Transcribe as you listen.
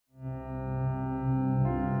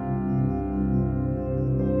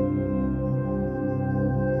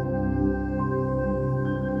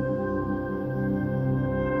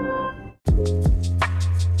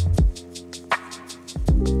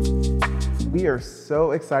We are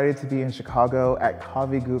so excited to be in Chicago at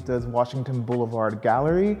Kavi Gupta's Washington Boulevard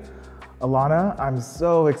Gallery. Allana, I'm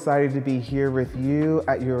so excited to be here with you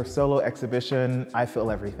at your solo exhibition, I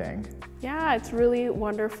Feel Everything. Yeah, it's really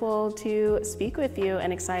wonderful to speak with you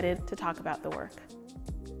and excited to talk about the work.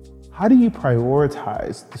 How do you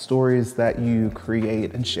prioritize the stories that you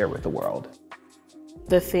create and share with the world?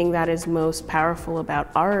 The thing that is most powerful about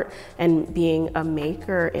art and being a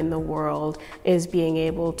maker in the world is being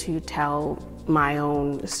able to tell my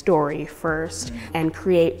own story first and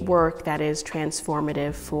create work that is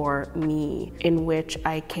transformative for me, in which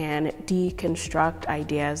I can deconstruct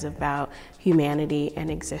ideas about humanity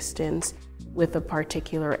and existence with a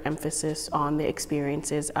particular emphasis on the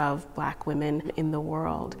experiences of Black women in the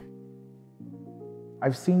world.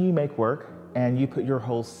 I've seen you make work and you put your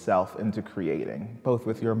whole self into creating, both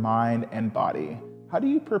with your mind and body. How do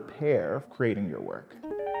you prepare creating your work?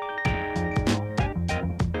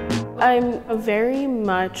 I'm very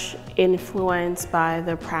much influenced by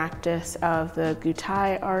the practice of the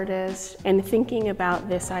Gutai artist and thinking about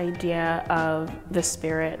this idea of the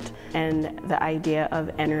spirit and the idea of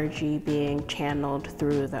energy being channeled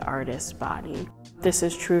through the artist's body. This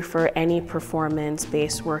is true for any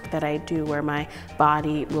performance-based work that I do where my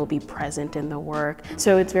body will be present in the work.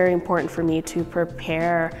 So it's very important for me to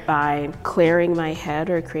prepare by clearing my head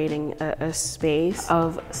or creating a space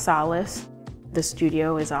of solace. The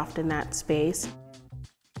studio is often that space.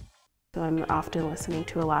 So I'm often listening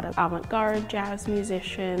to a lot of avant-garde jazz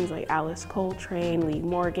musicians like Alice Coltrane, Lee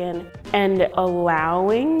Morgan, and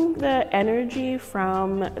allowing the energy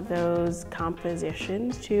from those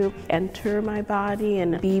compositions to enter my body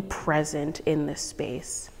and be present in the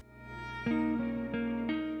space.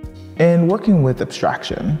 In working with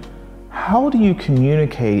abstraction, how do you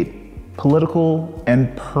communicate political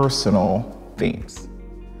and personal themes?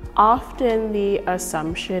 Often the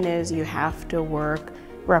assumption is you have to work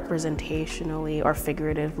representationally or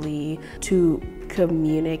figuratively to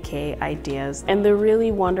communicate ideas. And the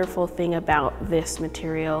really wonderful thing about this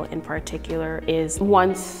material in particular is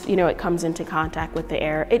once it comes into contact with the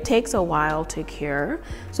air, it takes a while to cure.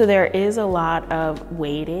 So there is a lot of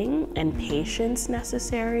waiting and patience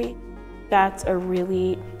necessary. That's a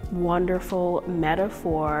really wonderful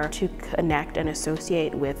metaphor to connect and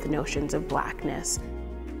associate with notions of Blackness.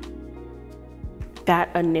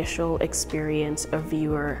 That initial experience a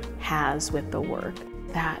viewer has with the work,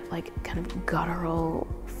 that kind of guttural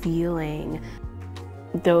feeling,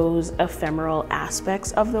 those ephemeral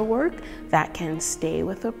aspects of the work that can stay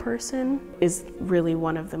with a person is really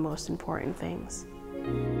one of the most important things.